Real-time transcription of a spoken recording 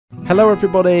Hello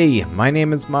everybody, my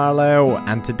name is Marlow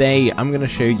and today I'm going to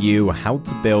show you how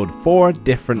to build 4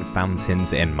 different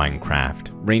fountains in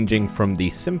Minecraft, ranging from the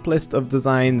simplest of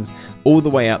designs all the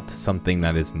way up to something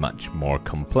that is much more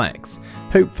complex.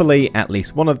 Hopefully at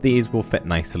least one of these will fit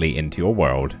nicely into your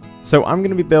world. So I'm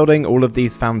going to be building all of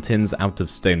these fountains out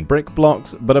of stone brick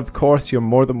blocks, but of course you're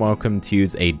more than welcome to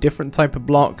use a different type of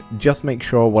block. Just make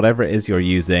sure whatever it is you're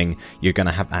using, you're going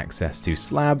to have access to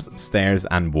slabs, stairs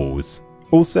and walls.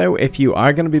 Also, if you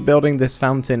are going to be building this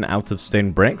fountain out of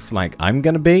stone bricks like I'm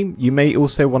going to be, you may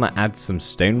also want to add some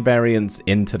stone variants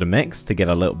into the mix to get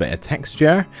a little bit of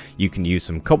texture. You can use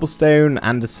some cobblestone,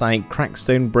 andesite, cracked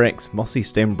stone bricks, mossy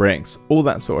stone bricks, all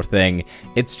that sort of thing.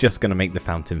 It's just going to make the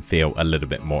fountain feel a little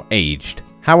bit more aged.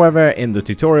 However, in the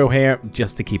tutorial here,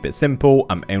 just to keep it simple,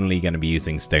 I'm only going to be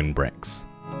using stone bricks.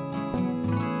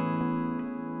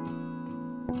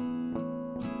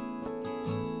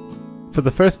 For the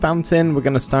first fountain, we're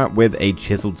going to start with a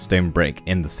chiseled stone brick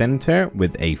in the center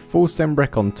with a full stone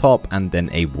brick on top and then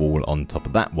a wall on top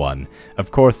of that one. Of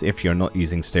course, if you're not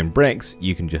using stone bricks,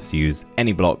 you can just use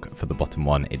any block for the bottom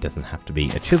one. It doesn't have to be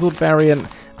a chiseled variant.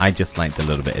 I just like the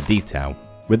little bit of detail.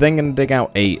 We're then going to dig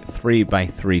out a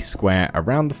 3x3 square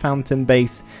around the fountain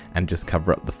base and just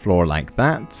cover up the floor like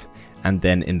that. And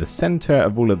then in the center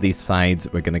of all of these sides,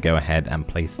 we're going to go ahead and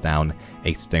place down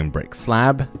a stone brick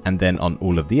slab. And then on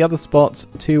all of the other spots,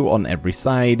 2 on every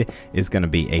side, is going to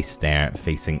be a stair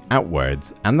facing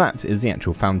outwards. And that is the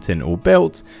actual fountain all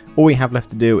built. All we have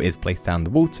left to do is place down the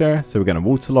water. So we're going to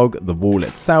waterlog the wall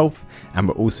itself, and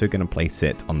we're also going to place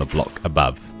it on the block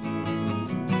above.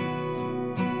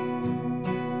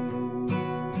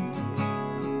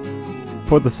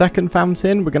 For the second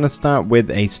fountain, we're going to start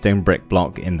with a stone brick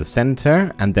block in the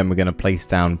center, and then we're going to place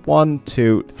down 1,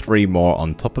 2, 3 more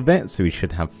on top of it. So we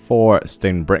should have 4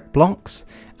 stone brick blocks,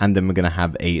 and then we're going to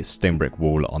have a stone brick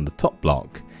wall on the top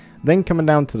block. Then coming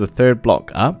down to the third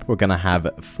block up, we're going to have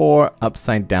 4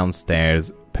 upside down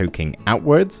stairs poking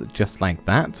outwards, just like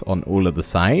that on all of the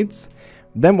sides.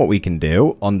 Then what we can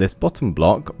do on this bottom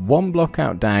block, 1 block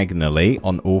out diagonally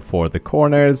on all 4 of the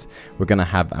corners, we're going to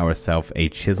have ourselves a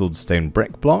chiseled stone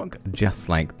brick block, just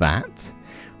like that.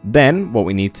 Then what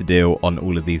we need to do on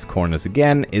all of these corners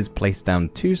again is place down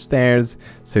 2 stairs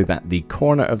so that the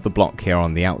corner of the block here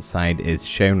on the outside is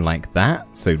shown like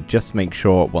that. So just make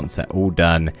sure once they're all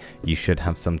done, you should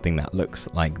have something that looks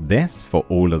like this for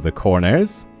all of the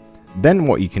corners. Then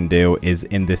what you can do is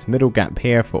in this middle gap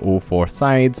here for all 4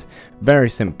 sides, very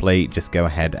simply just go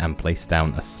ahead and place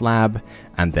down a slab,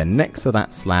 and then next to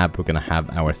that slab we're going to have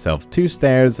ourselves 2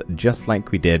 stairs just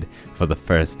like we did for the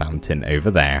first fountain over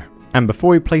there. And before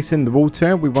we place in the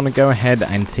water, we want to go ahead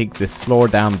and take this floor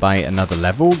down by another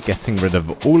level, getting rid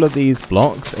of all of these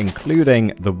blocks,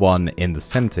 including the one in the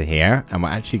center here, and we're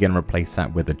actually going to replace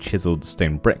that with a chiseled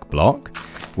stone brick block.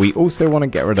 We also want to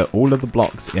get rid of all of the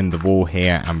blocks in the wall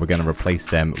here, and we're going to replace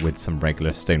them with some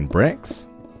regular stone bricks.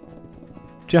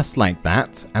 Just like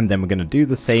that, and then we're going to do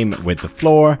the same with the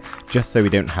floor, just so we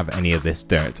don't have any of this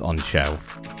dirt on show.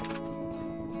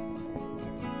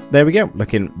 There we go,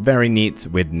 looking very neat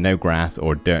with no grass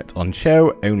or dirt on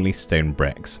show, only stone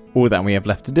bricks. All that we have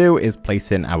left to do is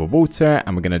place in our water,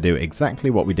 and we're going to do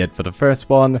exactly what we did for the first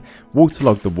one,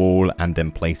 waterlog the wall and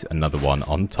then place another one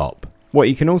on top. What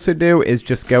you can also do is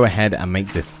just go ahead and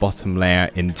make this bottom layer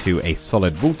into a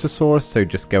solid water source, so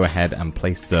just go ahead and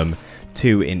place them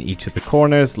 2 in each of the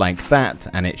corners like that,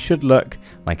 and it should look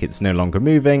like it's no longer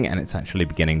moving and it's actually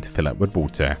beginning to fill up with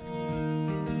water.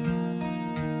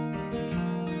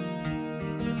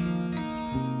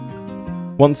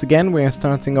 Once again, we are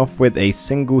starting off with a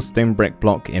single stone brick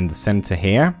block in the center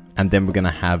here, and then we're going to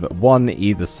have 1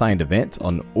 either side of it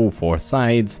on all 4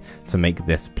 sides to make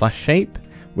this plus shape.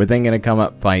 We're then going to come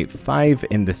up by 5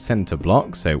 in the center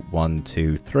block, so 1,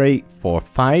 2, 3, 4,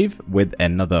 5, with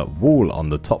another wall on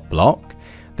the top block.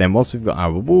 Then once we've got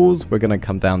our walls, we're going to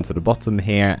come down to the bottom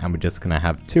here, and we're just going to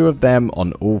have 2 of them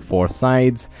on all 4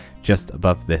 sides, just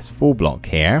above this full block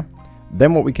here.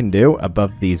 Then what we can do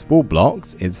above these wall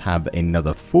blocks is have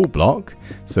another full block.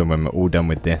 So when we're all done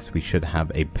with this, we should have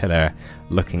a pillar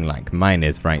looking like mine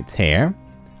is right here.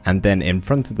 And then in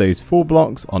front of those 4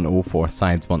 blocks on all 4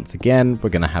 sides once again, we're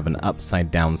going to have an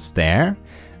upside down stair.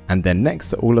 And then next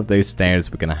to all of those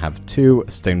stairs, we're going to have 2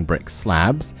 stone brick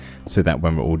slabs, so that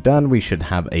when we're all done, we should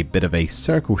have a bit of a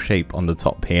circle shape on the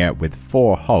top here with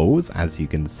 4 holes, as you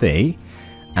can see.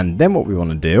 And then what we want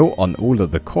to do on all of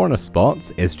the corner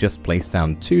spots is just place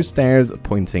down 2 stairs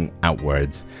pointing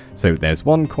outwards. So there's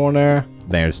 1 corner,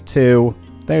 there's 2,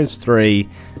 there's 3,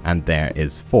 and there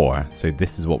is 4. So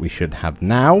this is what we should have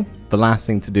now. The last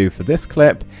thing to do for this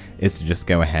clip is to just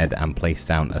go ahead and place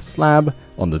down a slab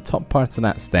on the top part of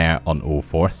that stair on all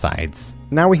 4 sides.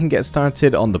 Now we can get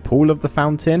started on the pool of the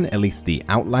fountain, at least the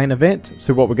outline of it.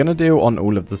 So what we're going to do on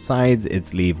all of the sides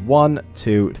is leave 1,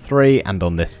 2, 3, and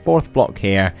on this 4th block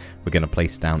here, we're going to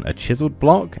place down a chiseled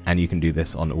block, and you can do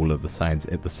this on all of the sides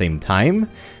at the same time.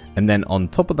 And then on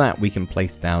top of that, we can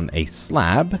place down a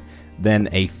slab, then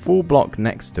a full block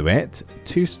next to it,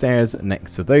 2 stairs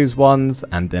next to those ones,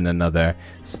 and then another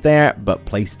stair but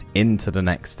placed into the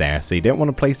next stair. So you don't want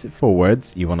to place it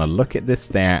forwards, you want to look at this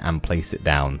stair and place it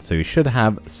down. So you should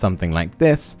have something like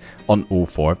this on all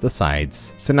 4 of the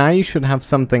sides. So now you should have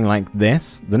something like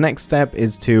this. The next step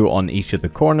is to, on each of the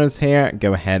corners here,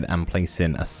 go ahead and place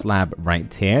in a slab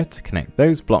right here to connect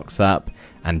those blocks up.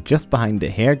 And just behind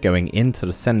it here, going into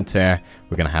the center,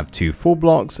 we're going to have 2 full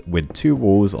blocks with 2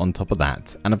 walls on top of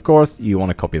that. And of course, you want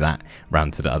to copy that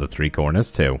round to the other 3 corners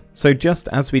too. So just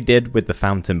as we did with the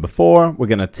fountain before, we're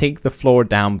going to take the floor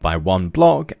down by 1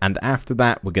 block. And after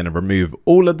that, we're going to remove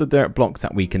all of the dirt blocks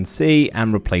that we can see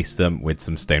and replace them with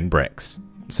some stone bricks.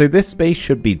 So this space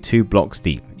should be 2 blocks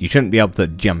deep. You shouldn't be able to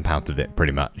jump out of it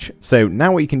pretty much. So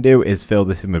now what you can do is fill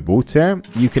this in with water.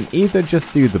 You can either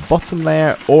just do the bottom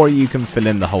layer or you can fill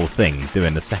in the whole thing,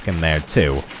 doing the second layer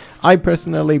too. I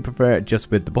personally prefer it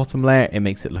just with the bottom layer. It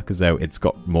makes it look as though it's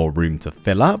got more room to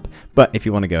fill up. But if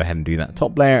you want to go ahead and do that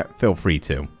top layer, feel free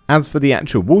to. As for the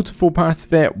actual waterfall part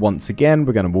of it, once again,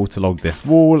 we're going to waterlog this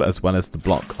wall as well as the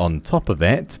block on top of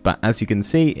it. But as you can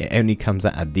see, it only comes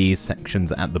out of these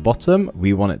sections at the bottom.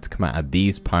 We want it to come out of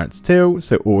these parts too.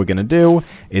 So all we're going to do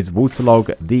is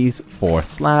waterlog these 4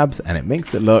 slabs, and it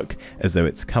makes it look as though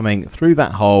it's coming through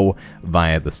that hole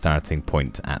via the starting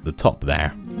point at the top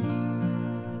there.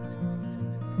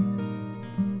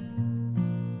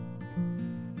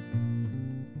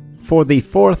 For the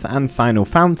 4th and final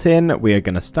fountain, we are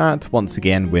going to start once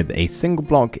again with a single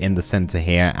block in the center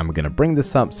here, and we're going to bring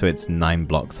this up so it's 9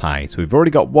 blocks high. So we've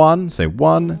already got 1, so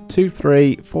 1, 2,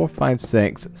 3, 4, 5,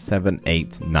 6, 7,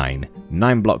 8, 9.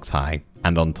 9 blocks high.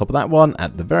 And on top of that one,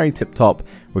 at the very tip top,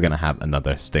 we're going to have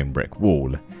another stone brick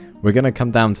wall. We're going to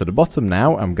come down to the bottom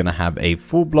now. I'm going to have a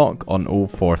full block on all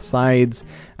 4 sides,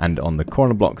 and on the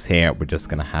corner blocks here, we're just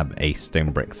going to have a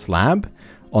stone brick slab.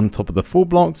 On top of the full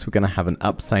blocks, we're going to have an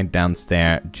upside down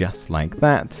stair just like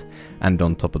that. And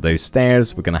on top of those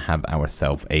stairs, we're going to have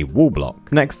ourselves a wall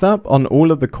block. Next up, on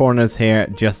all of the corners here,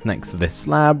 just next to this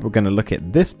slab, we're going to look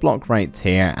at this block right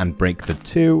here and break the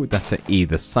 2 that are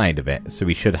either side of it. So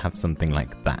we should have something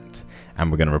like that. And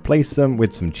we're going to replace them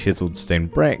with some chiseled stone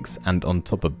bricks. And on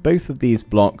top of both of these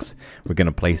blocks, we're going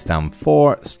to place down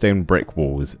 4 stone brick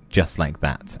walls just like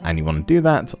that. And you want to do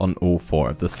that on all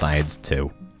 4 of the sides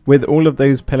too. With all of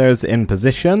those pillars in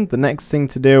position, the next thing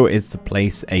to do is to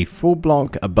place a full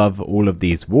block above all of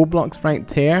these wall blocks right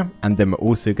here, and then we're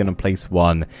also going to place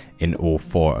one in all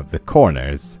 4 of the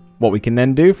corners. What we can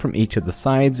then do from each of the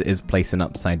sides is place an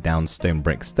upside down stone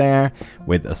brick stair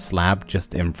with a slab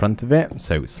just in front of it.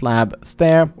 So slab,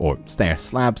 stair, or stair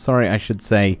slab, sorry, I should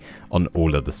say, on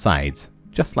all of the sides,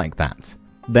 just like that.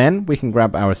 Then we can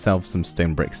grab ourselves some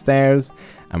stone brick stairs,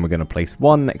 and we're going to place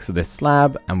one next to this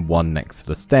slab and one next to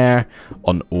the stair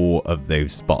on all of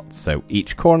those spots. So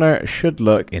each corner should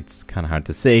look, it's kind of hard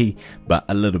to see, but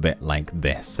a little bit like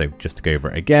this. So just to go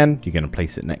over it again, you're going to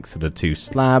place it next to the 2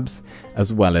 slabs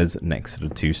as well as next to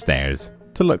the 2 stairs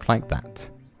to look like that.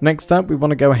 Next up, we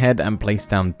want to go ahead and place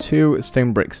down 2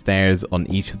 stone brick stairs on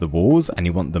each of the walls, and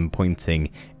you want them pointing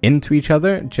into each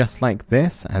other just like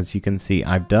this, as you can see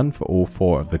I've done for all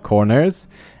 4 of the corners.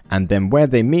 And then where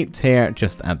they meet here,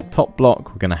 just at the top block,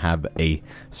 we're going to have a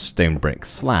stone brick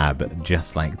slab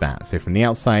just like that. So from the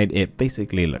outside, it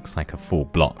basically looks like a full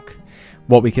block.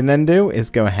 What we can then do is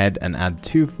go ahead and add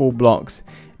 2 full blocks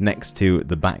next to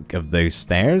the back of those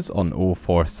stairs on all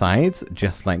 4 sides,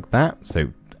 just like that.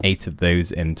 So 8 of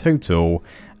those in total.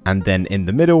 And then in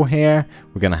the middle here,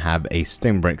 we're going to have a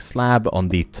stone brick slab on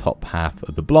the top half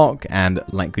of the block. And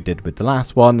like we did with the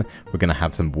last one, we're going to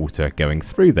have some water going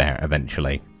through there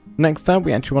eventually. Next up,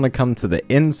 we actually want to come to the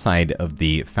inside of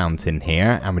the fountain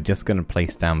here, and we're just going to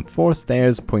place down 4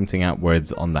 stairs pointing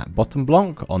outwards on that bottom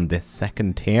block on this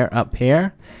second tier up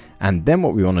here. And then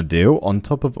what we want to do, on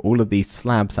top of all of these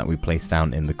slabs that we place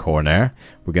down in the corner,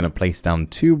 we're going to place down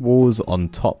 2 walls on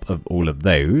top of all of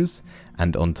those.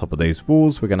 And on top of those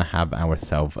walls, we're going to have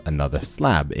ourselves another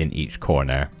slab in each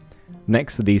corner.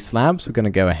 Next to these slabs, we're going to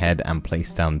go ahead and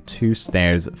place down 2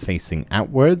 stairs facing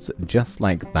outwards, just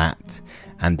like that.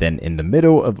 And then in the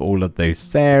middle of all of those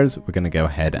stairs, we're going to go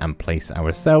ahead and place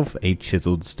ourselves a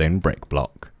chiseled stone brick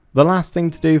block. The last thing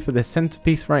to do for this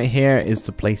centerpiece right here is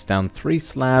to place down 3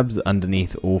 slabs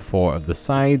underneath all 4 of the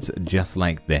sides, just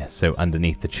like this. So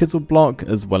underneath the chisel block,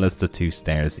 as well as the 2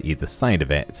 stairs either side of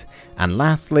it. And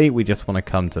lastly, we just want to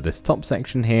come to this top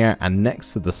section here, and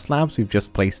next to the slabs we've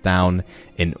just placed down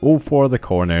in all 4 of the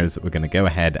corners, we're going to go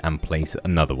ahead and place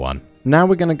another one. Now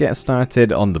we're going to get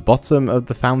started on the bottom of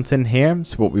the fountain here.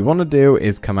 So what we want to do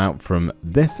is come out from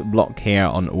this block here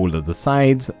on all of the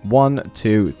sides, 1,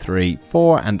 2, 3,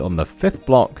 4, and on the 5th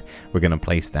block, we're going to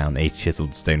place down a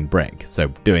chiseled stone brick. So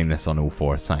doing this on all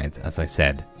 4 sides, as I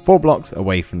said, 4 blocks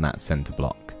away from that center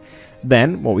block.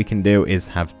 Then what we can do is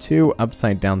have 2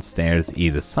 upside down stairs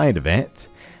either side of it.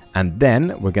 And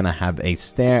then we're going to have a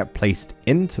stair placed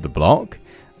into the block,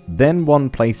 then one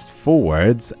placed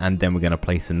forwards, and then we're going to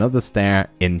place another stair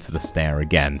into the stair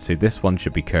again. So this one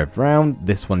should be curved round,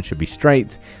 this one should be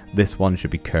straight, this one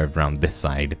should be curved round this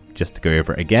side. Just to go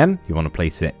over it again, you want to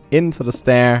place it into the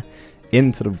stair,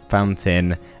 into the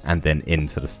fountain, and then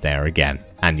into the stair again.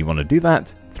 And you want to do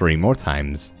that 3 more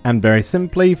times. And very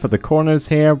simply, for the corners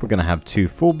here, we're going to have 2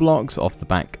 full blocks off the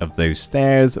back of those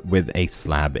stairs with a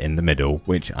slab in the middle,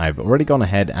 which I've already gone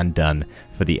ahead and done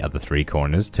for the other 3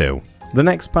 corners too. The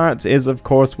next part is of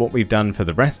course what we've done for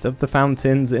the rest of the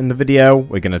fountains in the video.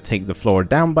 We're going to take the floor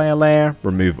down by a layer,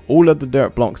 remove all of the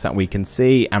dirt blocks that we can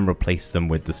see, and replace them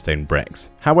with the stone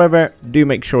bricks. However, do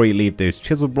make sure you leave those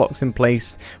chisel blocks in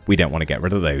place. We don't want to get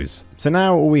rid of those. So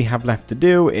now all we have left to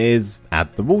do is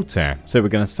add the water. So we're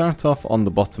going to start off on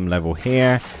the bottom level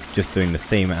here, just doing the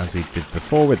same as we did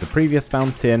before with the previous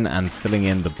fountain, and filling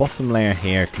in the bottom layer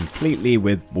here completely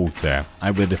with water.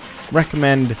 I would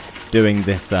recommend doing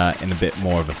this in a bit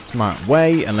more of a smart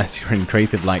way, unless you're in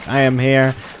creative like I am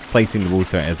here. Placing the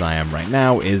water as I am right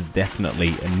now is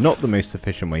definitely not the most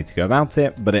efficient way to go about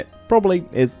it, but it probably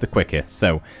is the quickest.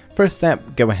 So first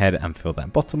step, go ahead and fill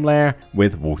that bottom layer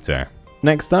with water.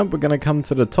 Next up, we're going to come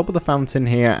to the top of the fountain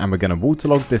here, and we're going to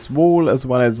waterlog this wall as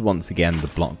well as once again the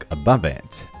block above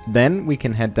it. Then we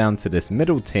can head down to this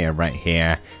middle tier right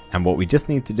here, and what we just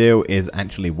need to do is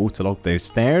actually waterlog those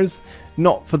stairs.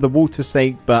 Not for the water's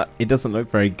sake, but it doesn't look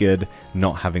very good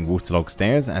not having waterlogged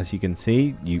stairs. As you can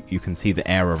see, you can see the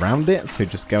air around it, so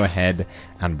just go ahead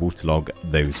and waterlog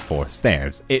those 4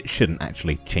 stairs. It shouldn't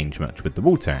actually change much with the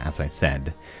water, as I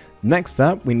said. Next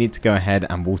up, we need to go ahead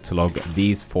and waterlog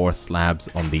these 4 slabs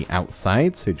on the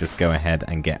outside, so just go ahead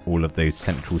and get all of those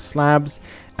central slabs.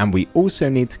 And we also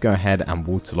need to go ahead and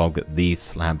waterlog these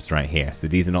slabs right here. So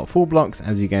these are not full blocks,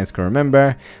 as you guys can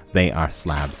remember, they are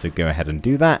slabs. So go ahead and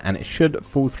do that, and it should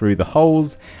fall through the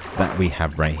holes that we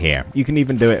have right here. You can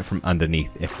even do it from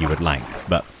underneath if you would like,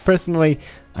 but personally,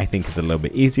 I think it's a little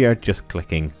bit easier just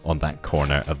clicking on that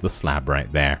corner of the slab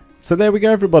right there. So there we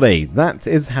go everybody, that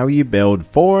is how you build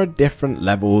 4 different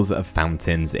levels of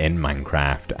fountains in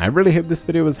Minecraft. I really hope this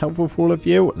video was helpful for all of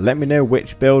you. Let me know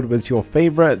which build was your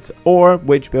favorite, or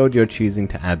which build you're choosing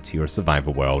to add to your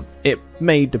survival world. It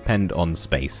may depend on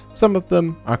space. Some of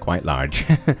them are quite large.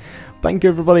 Thank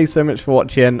you everybody so much for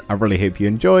watching, I really hope you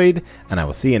enjoyed, and I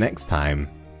will see you next time.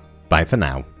 Bye for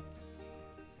now.